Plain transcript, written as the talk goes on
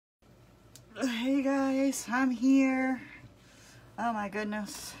Hey guys, I'm here. Oh my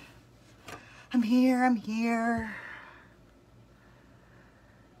goodness. I'm here.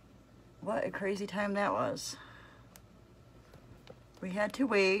 What a crazy time that was. We had to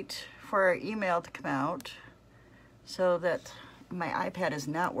wait for our email to come out so that my iPad is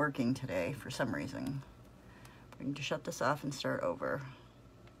not working today for some reason. We need to shut this off and start over.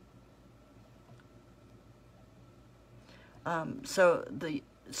 So the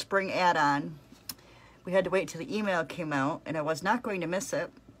spring add-on, we had to wait till the email came out, and I was not going to miss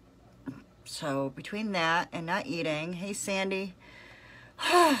it. So between that and not eating, hey Sandy,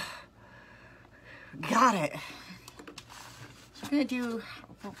 got it. So I'm gonna do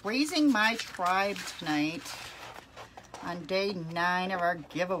Raising My Tribe tonight on day 9 of our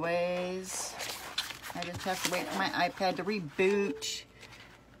giveaways. I just have to wait for my iPad to reboot.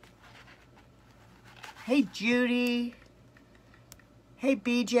 Hey Judy. Hey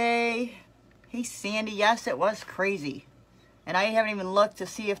BJ. Hey Sandy. Yes, it was crazy. And I haven't even looked to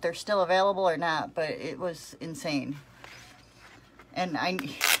see if they're still available or not, but it was insane. And I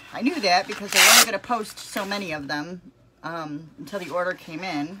knew that because they were only going to post so many of them until the order came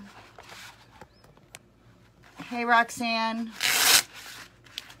in. Hey Roxanne.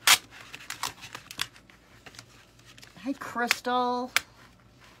 Hi Crystal.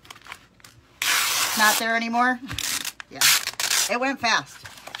 Not there anymore? Yeah. It went fast.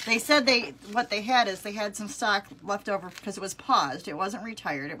 They said what they had is they had some stock left over because it was paused. It wasn't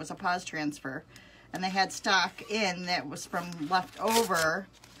retired. It was a pause transfer. And they had stock in that was from left over.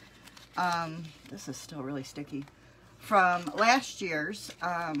 This is still really sticky. From last year's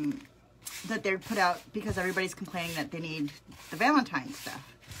that they put out because everybody's complaining that they need the Valentine's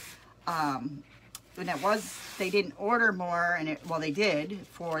stuff. And it was, they didn't order more, and well, they did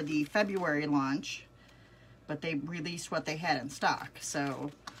for the February launch, but they released what they had in stock.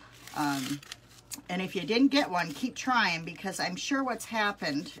 So, and if you didn't get one, keep trying, because I'm sure what's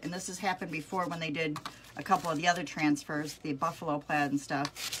happened, and this has happened before when they did a couple of the other transfers, the Buffalo plaid and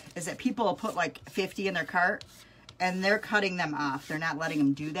stuff, is that people will put like 50 in their cart, and they're cutting them off. They're not letting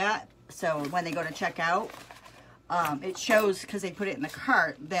them do that. So when they go to check out, it shows, because they put it in the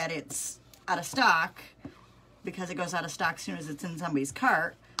cart, that it's out of stock, because it goes out of stock as soon as it's in somebody's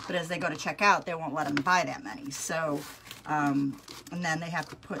cart. But as they go to check out, they won't let them buy that many. So, and then they have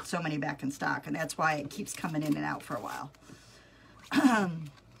to put so many back in stock, and that's why it keeps coming in and out for a while.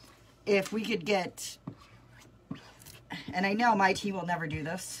 If we could get, and I know my team will never do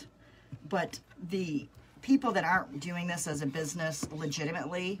this, but the people that aren't doing this as a business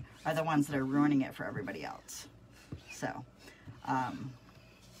legitimately are the ones that are ruining it for everybody else. So,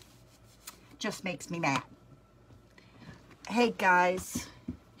 just makes me mad. Hey guys.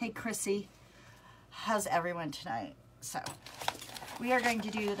 Hey Chrissy. How's everyone tonight? So, we are going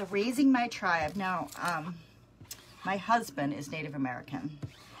to do the Raising My Tribe. Now, my husband is Native American,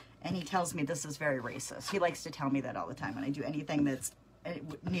 and he tells me this is very racist. He likes to tell me that all the time when I do anything that's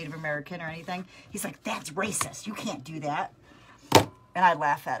Native American or anything. He's like, that's racist. You can't do that. And I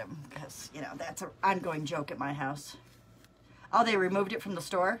laugh at him because, you know, that's an ongoing joke at my house. Oh, they removed it from the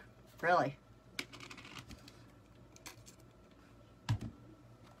store? Really?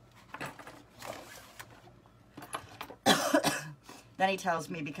 Then he tells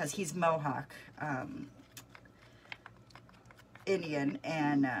me, because he's Mohawk Indian,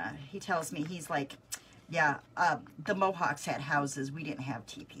 and he tells me, he's like, yeah, the Mohawks had houses. We didn't have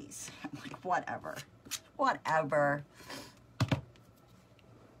teepees. I'm like, whatever. Whatever.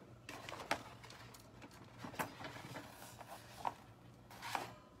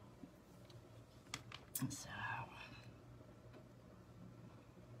 So,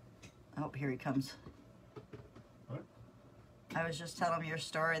 oh, here he comes. What? I was just telling him your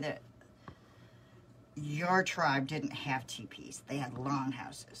story that your tribe didn't have teepees. They had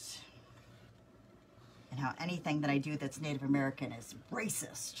longhouses. And how anything that I do that's Native American is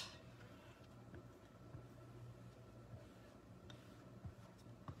racist.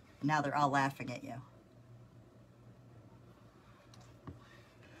 Now they're all laughing at you.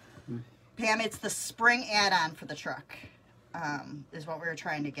 Pam, it's the spring add-on for the truck, is what we were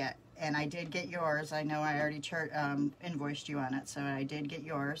trying to get. And I did get yours. I know I already invoiced you on it, so I did get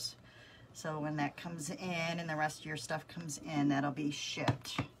yours. So when that comes in and the rest of your stuff comes in, that'll be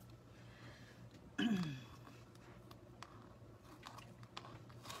shipped.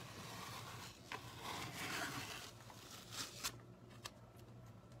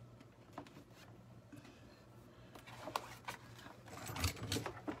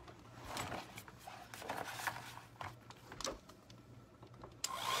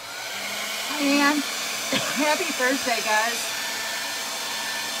 And happy Thursday, guys.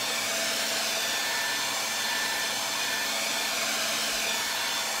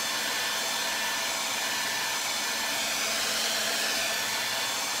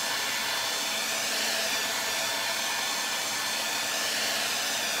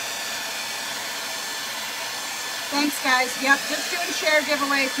 Thanks, guys. Yep, just doing share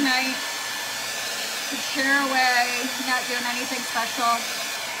giveaway tonight. Share away, not doing anything special.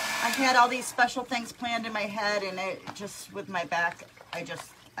 I had all these special things planned in my head, and it just, with my back, I can't.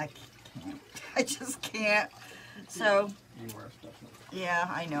 I just can't. So, you are special. Yeah,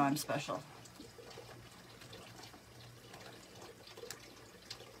 I know I'm special.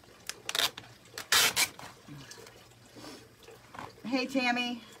 Hey,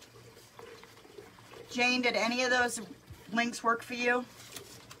 Tammy. Jane, did any of those links work for you?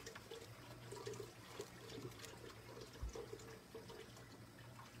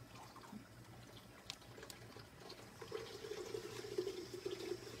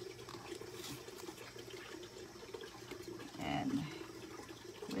 And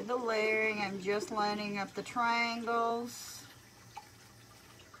with the layering, I'm just lining up the triangles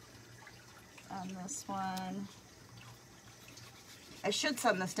on this one. I should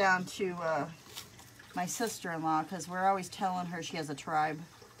send this down to my sister-in-law, because we're always telling her she has a tribe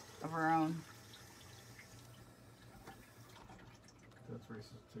of her own. That's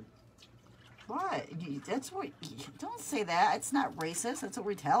racist too. What? That's what. Don't say that. It's not racist. That's what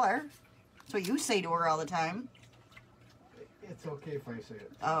we tell her. That's what you say to her all the time. It's okay if I say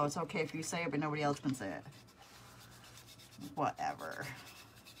it. Oh, it's okay if you say it, but nobody else can say it. Whatever.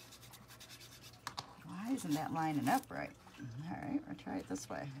 Why isn't that lining up right? All right, I'll try it this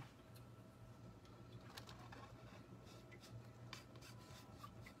way.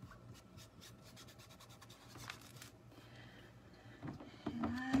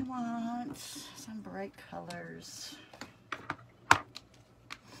 I want some bright colors.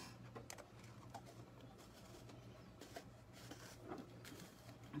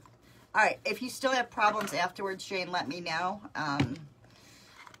 All right, if you still have problems afterwards, Jane, let me know.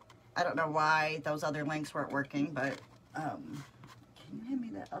 I don't know why those other links weren't working, but can you hand me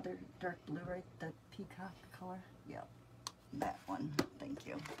that other dark blue, right? The peacock color? Yep, that one. Thank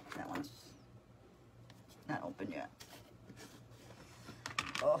you. That one's not open yet.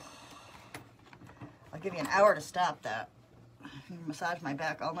 Oh, I'll give you an hour to stop that. You can massage my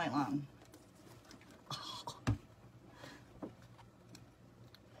back all night long. Oh.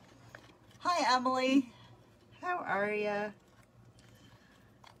 Hi, Emily. How are you?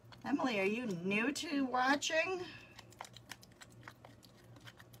 Emily, are you new to watching?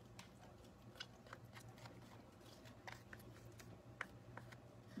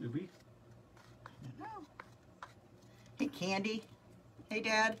 Ruby? I don't know. Hey, Candy. Hey,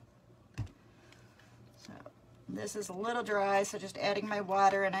 Dad. So, this is a little dry, so just adding my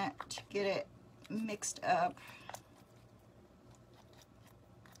water in it to get it mixed up.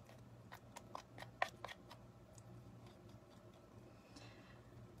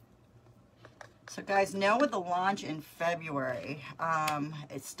 So guys, know with the launch in February,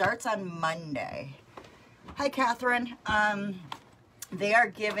 it starts on Monday. Hi, Catherine. They are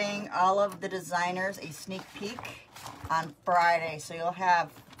giving all of the designers a sneak peek on Friday. So you'll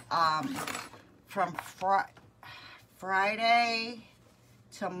have from Friday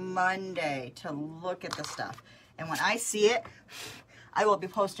to Monday to look at the stuff. And when I see it, I will be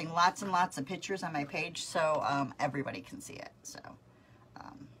posting lots and lots of pictures on my page so everybody can see it. So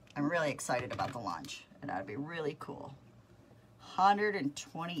I'm really excited about the launch. It ought to be really cool.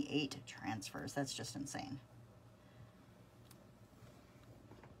 128 transfers. That's just insane.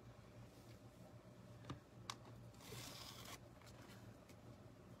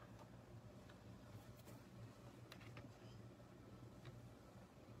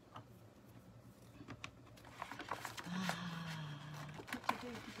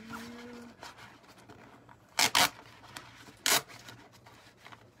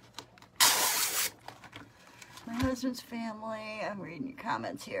 My husband's family. I'm reading your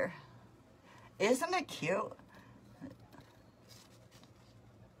comments here. Isn't it cute?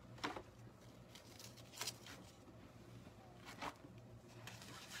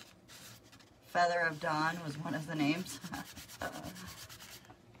 Feather of Dawn was one of the names. I'm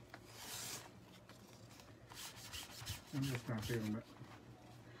just not feeling it.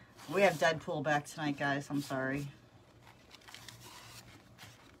 We have Deadpool back tonight, guys. I'm sorry.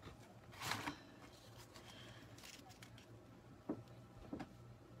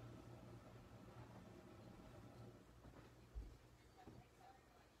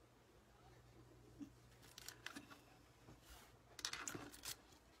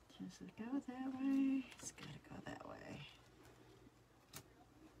 Does it go that way? It's got to go that way.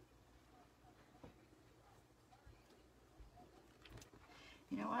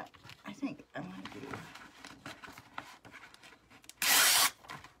 You know what? I think I'm going to do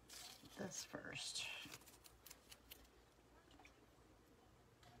this first.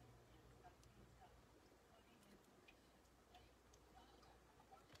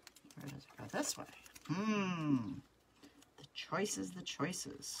 this way. The choices, the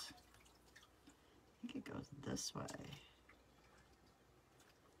choices. I think it goes this way.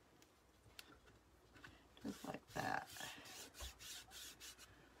 Just like that.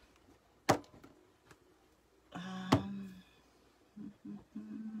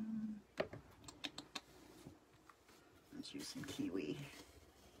 Let's use some kiwi.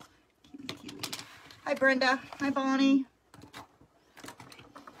 Kiwi. Hi, Brenda. Hi, Bonnie.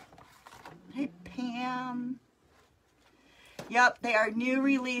 Hey, Pam. Yep, they are new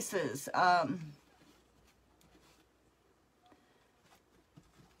releases.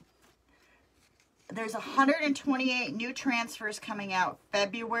 There's 128 new transfers coming out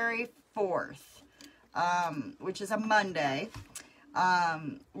February 4th, which is a Monday.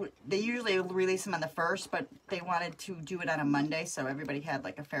 They usually release them on the 1st, but they wanted to do it on a Monday, so everybody had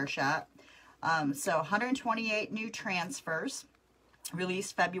like a fair shot. So 128 new transfers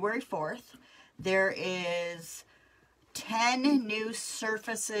released February 4th. There is 10 new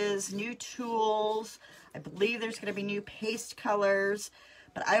surfaces, new tools. I believe there's going to be new paste colors.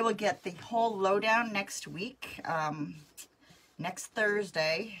 But I will get the whole lowdown next week, next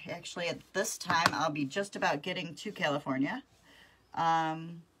Thursday. Actually, at this time, I'll be just about getting to California.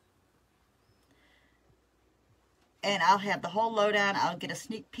 And I'll have the whole lowdown. I'll get a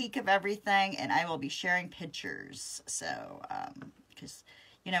sneak peek of everything, and I will be sharing pictures. So, because,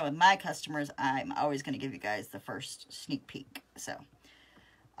 you know, with my customers, I'm always going to give you guys the first sneak peek. So,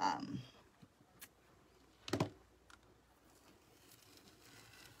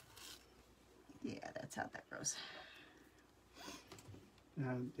 yeah, that's how that goes.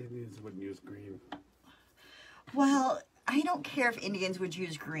 Indians wouldn't use green. Well, I don't care if Indians would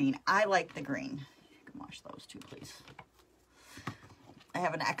use green. I like the green. You can wash those too, please. I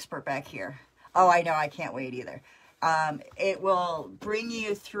have an expert back here. Oh, I know. I can't wait either. It will bring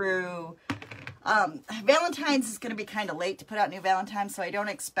you through... Valentine's is going to be kind of late to put out new Valentine's, so I don't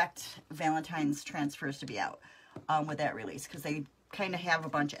expect Valentine's transfers to be out with that release, because they kind of have a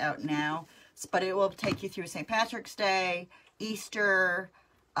bunch out now. But it will take you through St. Patrick's Day, Easter,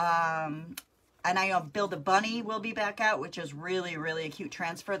 and I know Build a Bunny will be back out, which is really, really a cute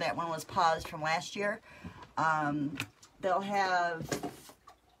transfer. That one was paused from last year. They'll have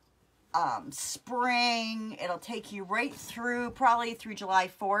spring. It'll take you right through, probably through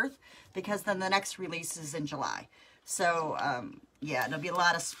July 4th, because then the next release is in July. So, yeah, there'll be a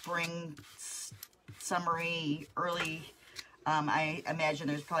lot of spring, summery, early... I imagine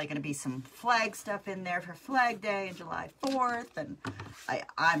there's probably going to be some flag stuff in there for Flag Day and July 4th, and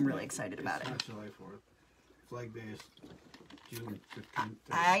I'm really excited about it. It's not July 4th. Flag Day is June 15th.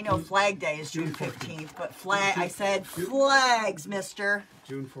 I know Flag Day is June 15th, but flag, I said flags, mister.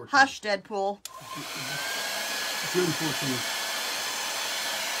 June 14th. Hush, Deadpool. June 14th.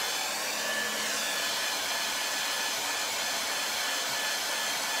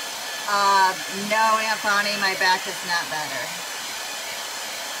 No, Aunt Bonnie, my back is not better.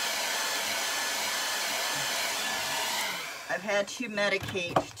 I've had to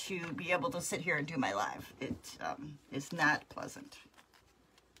medicate to be able to sit here and do my live. It is not pleasant.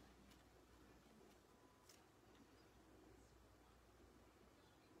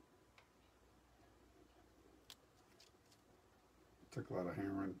 Took a lot of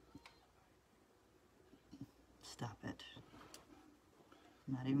hammering. Stop it.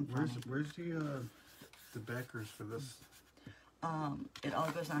 Not even funny. Where's the backers for this? It all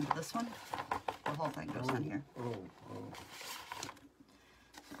goes onto this one. The whole thing goes on here.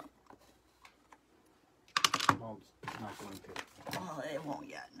 Well, it's not going to. Well, it won't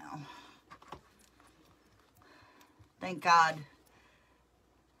yet, no. Thank God.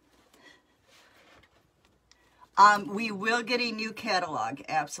 We will get a new catalog,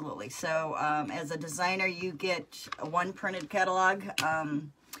 absolutely. So, as a designer, you get one printed catalog.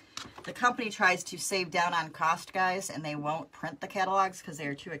 The company tries to save down on cost, guys, and they won't print the catalogs because they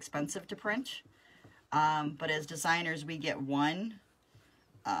are too expensive to print. But as designers, we get one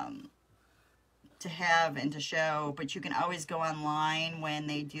to have and to show. But you can always go online when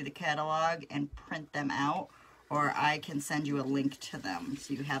they do the catalog and print them out, or I can send you a link to them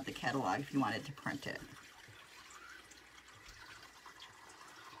so you have the catalog if you wanted to print it.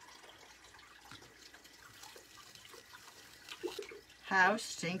 How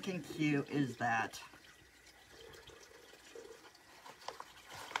stinking cute is that?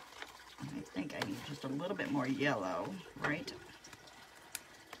 I think I need just a little bit more yellow, right?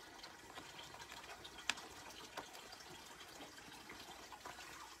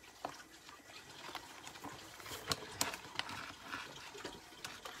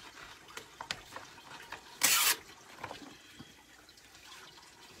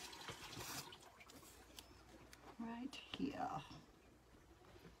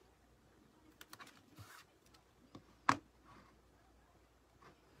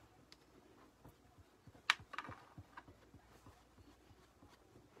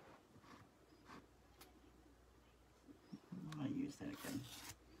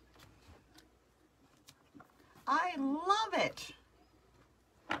 I love it.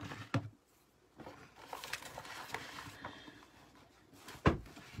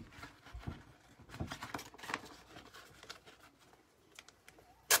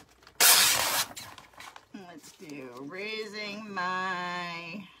 Let's do raising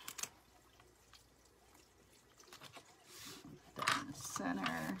my down the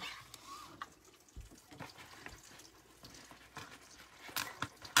center.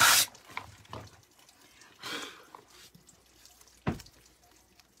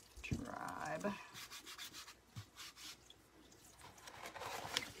 Tribe.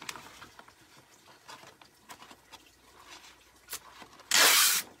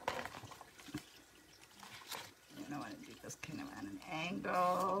 And I want to do this kind of at an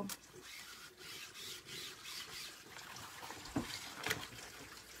angle.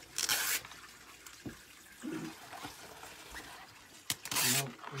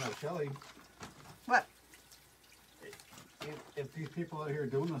 Shelly, What? if these people out here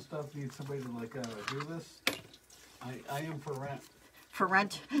doing this stuff need somebody to like do this, I am for rent. For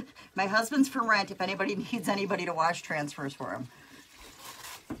rent? My husband's for rent if anybody needs anybody to wash transfers for him.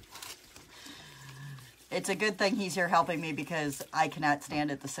 It's a good thing he's here helping me because I cannot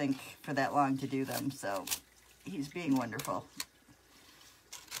stand at the sink for that long to do them, so he's being wonderful.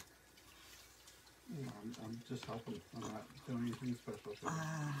 Yeah, I'm just helping. I'm not doing anything special.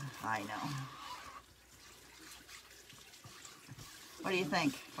 I know. What do you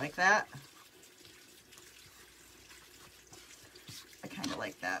think? Like that? I kind of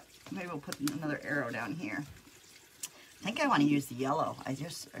like that. Maybe we'll put another arrow down here. I think I want to use the yellow. I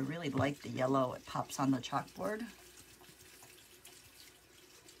really like the yellow. It pops on the chalkboard.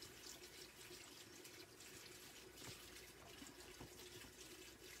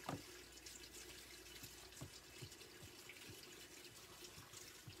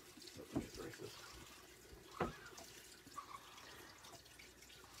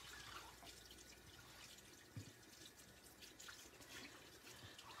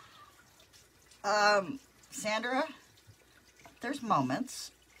 Sandra, there's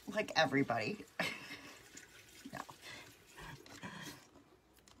moments, like everybody. No.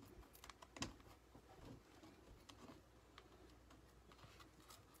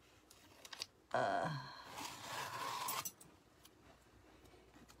 I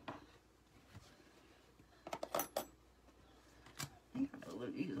think I'm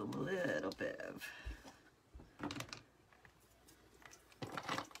going to use a little bit of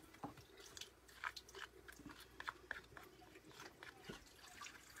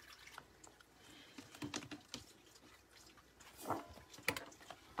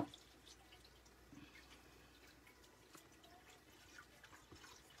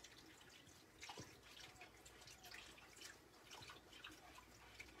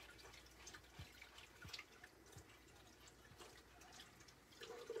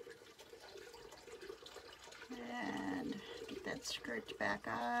and get that skirt back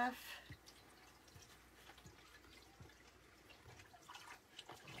off.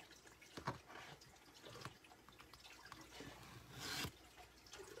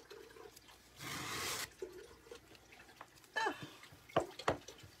 Oh.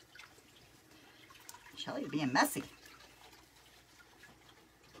 Shelly's being messy.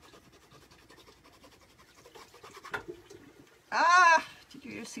 Ah! Did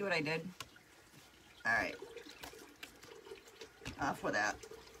you just see what I did? All right. Off with that.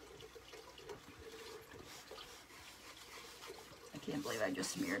 I can't believe I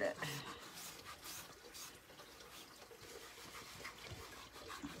just smeared it.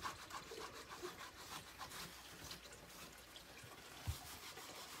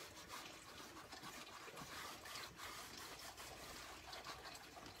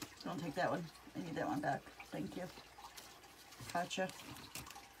 Don't take that one. I need that one back. Thank you. Gotcha.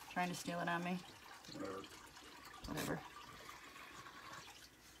 Trying to steal it on me. Whatever.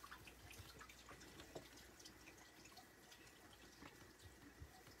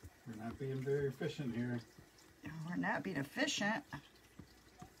 We're not being very efficient here. We're not being efficient.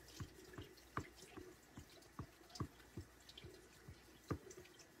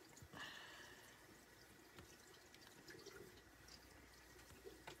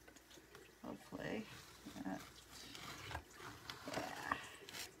 Hopefully. Yeah.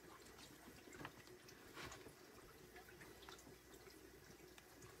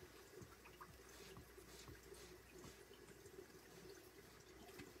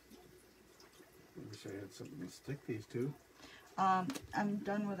 I wish I had something to stick these to. I'm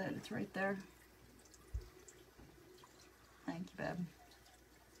done with it. It's right there. Thank you, babe.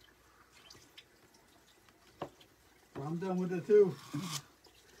 Well, I'm done with it too.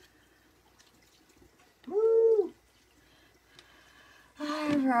 Woo!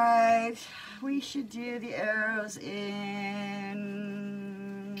 All right, we should do the arrows in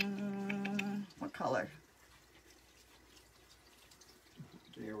what color?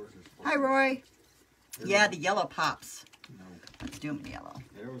 The arrows are supposed Hi, Roy. Yeah, the yellow pops. No. Let's do them in yellow.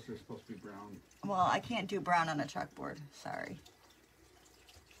 The arrows are supposed to be brown. Well, I can't do brown on a chalkboard. Sorry.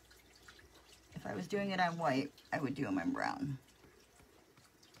 If I was doing it on white, I would do them in brown.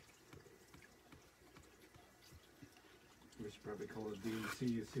 We should probably call it D and C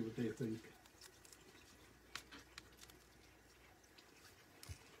and see what they think.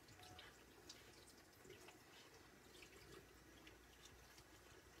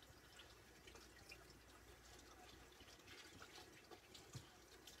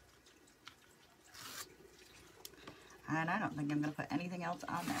 And I don't think I'm going to put anything else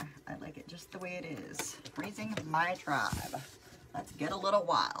on there. I like it just the way it is. Raising my tribe. Let's get a little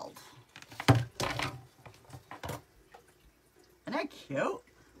wild. Isn't that cute?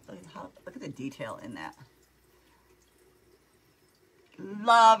 Look at the detail in that.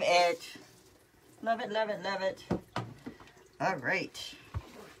 Love it. Love it, love it, love it. All right.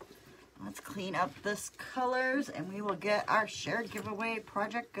 Let's clean up this colors and we will get our shared giveaway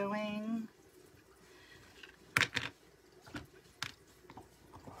project going.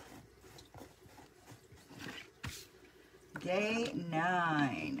 Day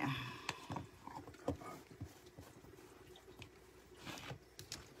 9.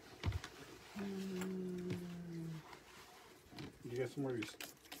 You got some more of these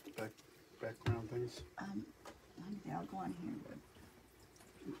background things? They all go on here, but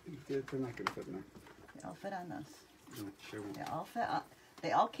They're not going to fit in there. they all fit on this. No, they won't. They all fit on,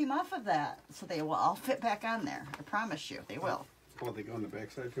 they all came off of that, so they will all fit back on there. I promise you, they will. Oh, they go on the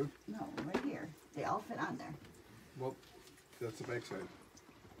back side too? No, right here. They all fit on there. Well, that's the back side.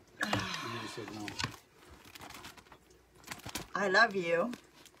 You just said no. I love you.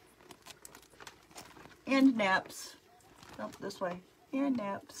 And naps. Nope, this way. And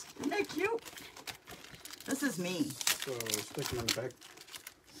naps. Isn't that cute? This is me. So stick them in the back.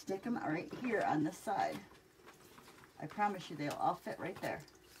 Stick them right here on this side. I promise you they'll all fit right there.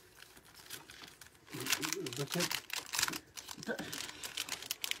 That's it.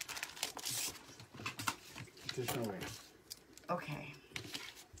 There's no way. Okay.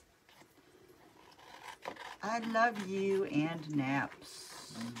 I love you and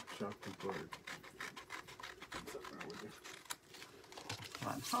naps. Chocolate bird. What's up now with you?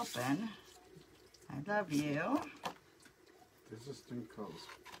 Well, I'm hoping. I love you. There's this thing called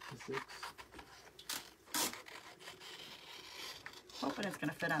physics. Hoping it's going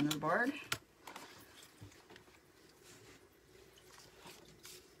to fit on this board.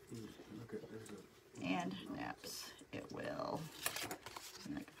 Look at there's a. And naps. It will.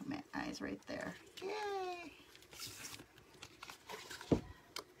 And I can put my eyes right there. Yay!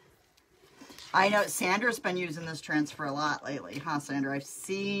 I know Sandra's been using this transfer a lot lately, huh, Sandra? I've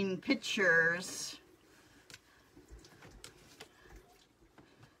seen pictures.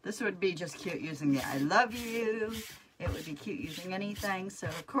 This would be just cute using the I love you. It would be cute using anything. So,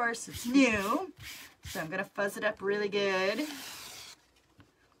 of course, it's new. So I'm going to fuzz it up really good.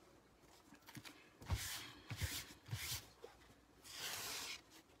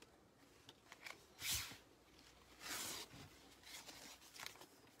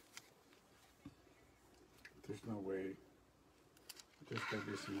 There's no way. There's gotta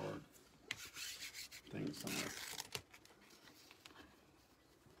be some more things somewhere.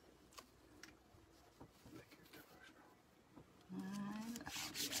 I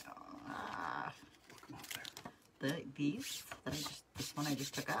love you. Put them out there. These that this one I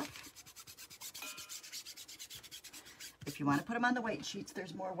just took off. If you want to put them on the white sheets,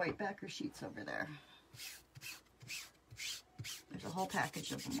 there's more white backer sheets over there. There's a whole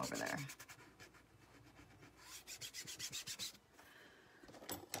package of them over there.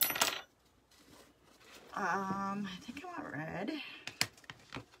 I think I want red.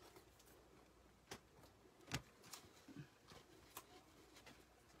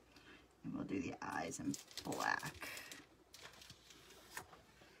 And we'll do the eyes in black.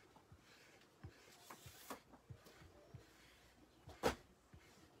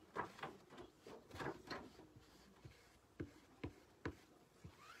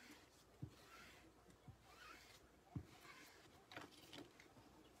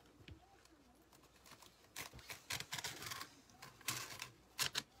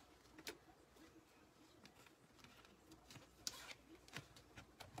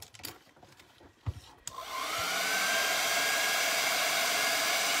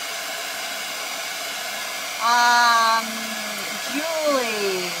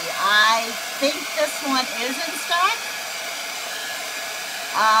 Julie, I think this one is in stock.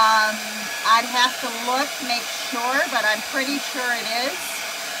 I'd have to look, make sure, but I'm pretty sure it is.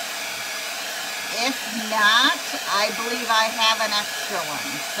 If not, I believe I have an extra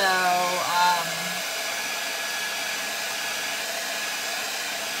one. So,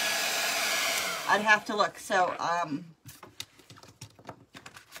 I'd have to look. So,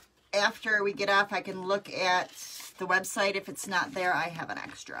 after we get off, I can look at the website. If it's not there, I have an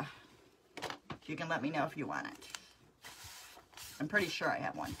extra. You can let me know if you want it. I'm pretty sure I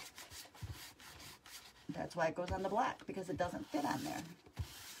have one. That's why it goes on the black, because it doesn't fit on there.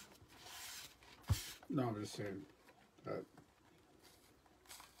 No, I'm just saying that.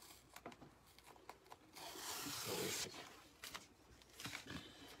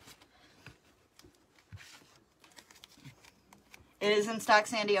 It is in stock,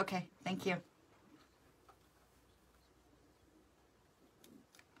 Sandy. Okay, thank you.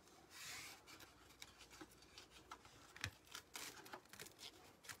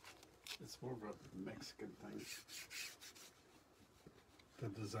 It's more of a Mexican thing. The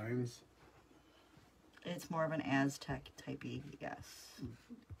designs. It's more of an Aztec typey, yes.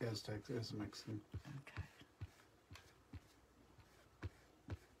 Aztec is Mexican. Okay.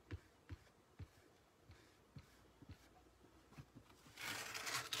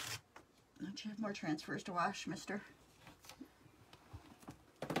 Don't you have more transfers to wash, mister?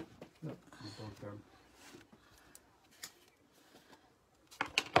 Yep, both done.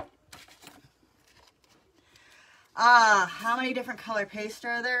 How many different color paste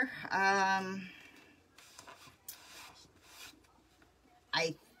are there?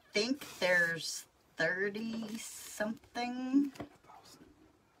 I think there's 30 something.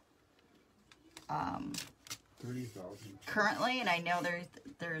 30,000. Currently, and I know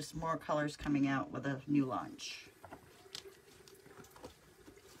there's more colors coming out with a new launch.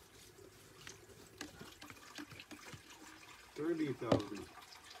 $30,000.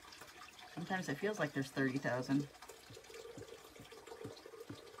 Sometimes it feels like there's 30,000.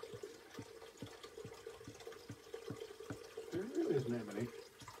 There really isn't that many.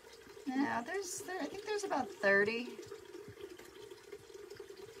 Yeah, I think there's about 30.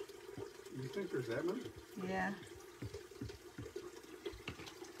 You think there's that many? Yeah.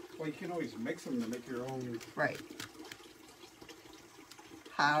 Well, you can always mix them to make your own. Right.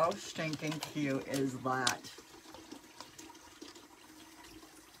 How stinking cute is that?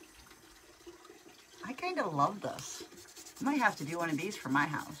 I kind of love this. I might have to do one of these for my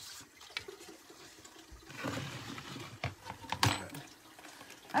house.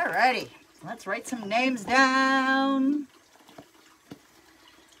 Alrighty, let's write some names down.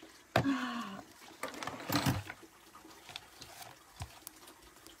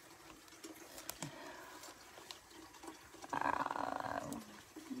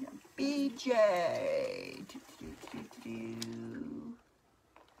 BJ.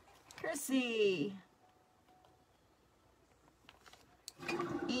 Chrissy.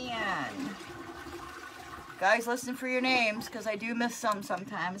 Ian. Guys, listen for your names, because I do miss some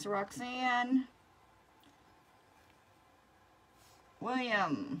sometimes. Roxanne.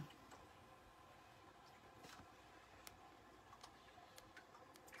 William.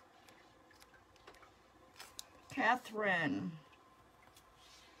 Catherine.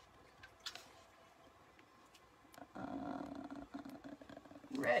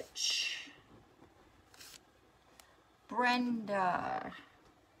 Rich. Brenda.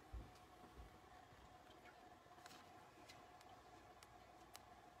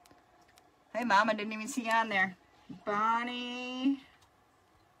 Hey, Mom, I didn't even see you on there. Bonnie.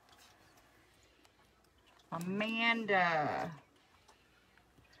 Amanda.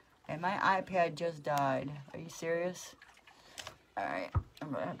 And my iPad just died. Are you serious? Alright, I'm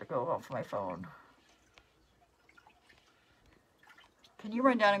going to have to go off my phone. Can you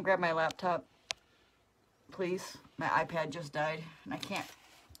run down and grab my laptop, please? My iPad just died, and I can't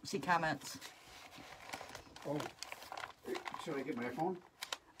see comments. Oh, should I get my phone?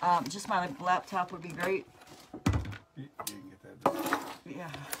 Just my laptop would be great. You can get that. Yeah.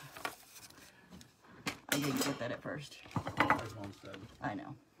 I didn't get that at first. My phone's dead. I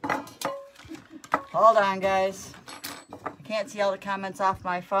know. Hold on, guys. I can't see all the comments off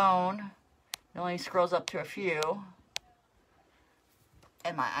my phone. It only scrolls up to a few.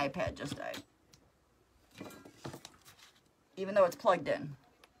 And my iPad just died. Even though it's plugged in.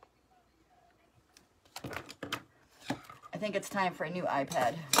 I think it's time for a new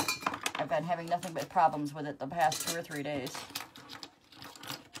iPad. I've been having nothing but problems with it the past 2 or 3 days.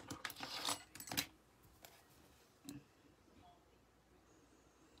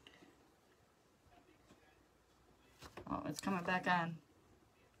 Oh, it's coming back on.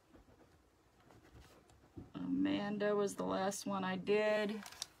 Amanda. Amanda was the last one I did. I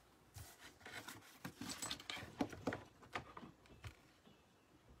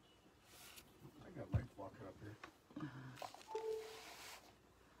got my bucket up here.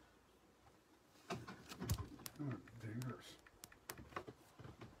 Oh, dangerous.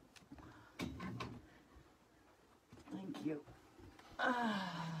 Thank you.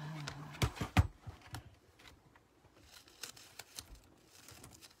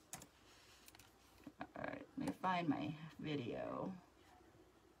 Alright, let me find my video.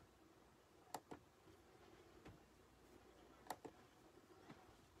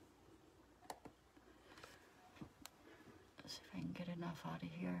 Let's see if I can get enough out of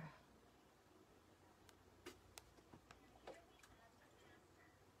here.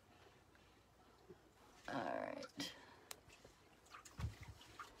 Alright.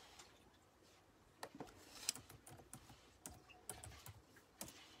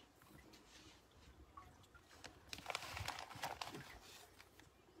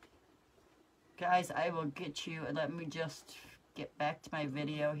 Guys, I will get you, let me just get back to my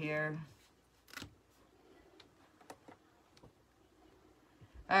video here.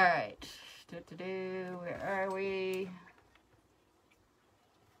 Alright, where are we?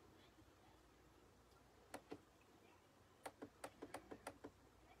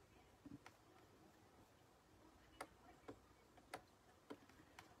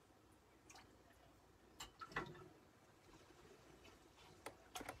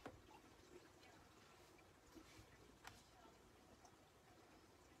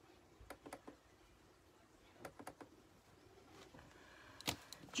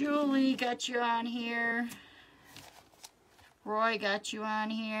 Julie got you on here. Roy got you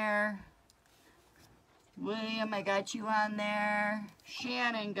on here. William, I got you on there.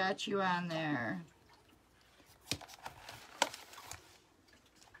 Shannon got you on there.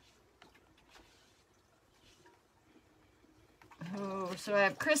 Oh, so I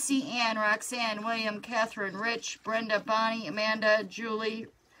have Chrissy, Ann, Roxanne, William, Catherine, Rich, Brenda, Bonnie, Amanda, Julie,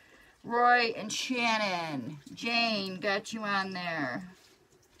 Roy, and Shannon. Jane got you on there.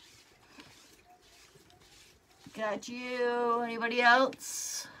 Got you. Anybody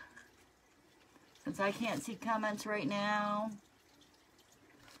else? Since I can't see comments right now.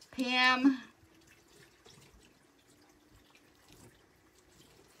 Pam.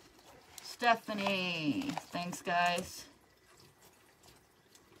 Stephanie. Thanks, guys.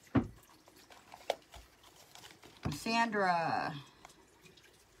 Sandra.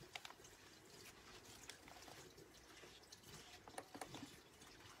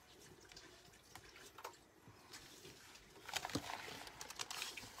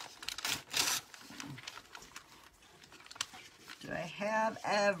 Do I have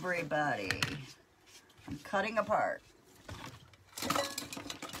everybody? I'm cutting apart.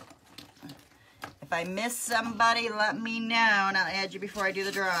 If I miss somebody, let me know and I'll add you before I do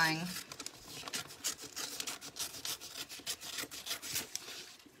the drawing.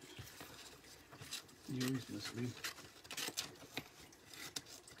 You always miss me.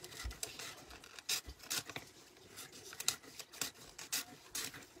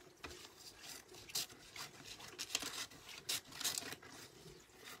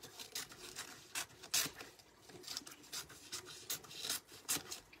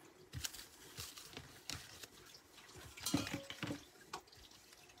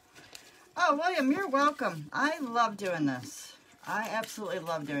 Oh, William, you're welcome. I love doing this. I absolutely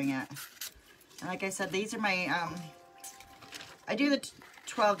love doing it. And like I said, these are my, I do the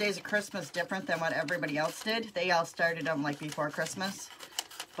 12 days of Christmas different than what everybody else did. They all started them like before Christmas.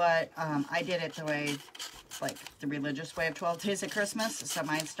 But I did it the way, like the religious way of 12 days of Christmas. So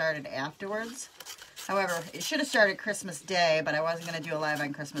mine started afterwards. However, it should have started Christmas Day, but I wasn't going to do a live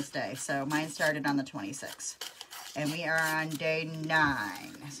on Christmas Day. So mine started on the 26th. And we are on day 9.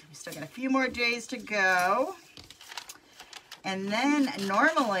 So we still got a few more days to go. And then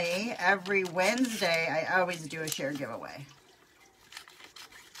normally every Wednesday, I always do a share giveaway.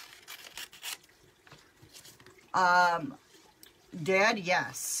 Dad,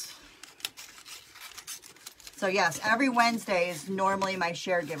 yes. So yes, every Wednesday is normally my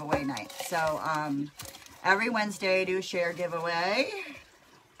share giveaway night. So every Wednesday I do a share giveaway.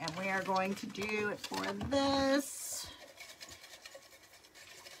 And we are going to do it for this.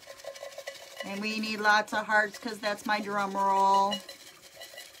 And we need lots of hearts because that's my drum roll.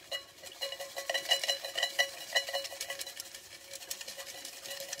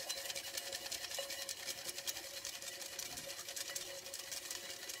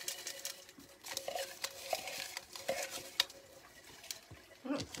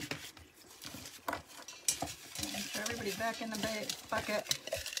 Make sure everybody's back in the bucket.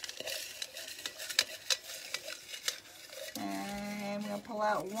 pull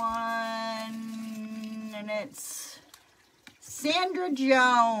out one, and it's Sandra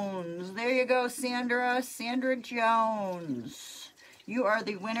Jones. There you go, Sandra. Sandra Jones. You are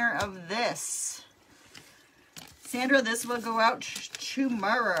the winner of this. Sandra, this will go out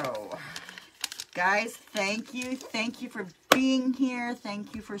tomorrow. Guys, thank you. Thank you for being here.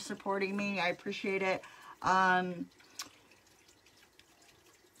 Thank you for supporting me. I appreciate it.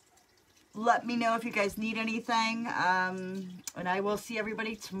 Let me know if you guys need anything. And I will see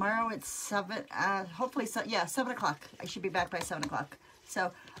everybody tomorrow at 7, hopefully, 7 o'clock. I should be back by 7 o'clock.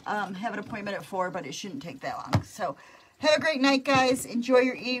 So, have an appointment at 4, but it shouldn't take that long. So, have a great night, guys. Enjoy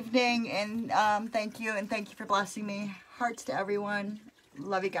your evening. And thank you. And thank you for blessing me. Hearts to everyone.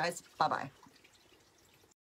 Love you guys. Bye-bye.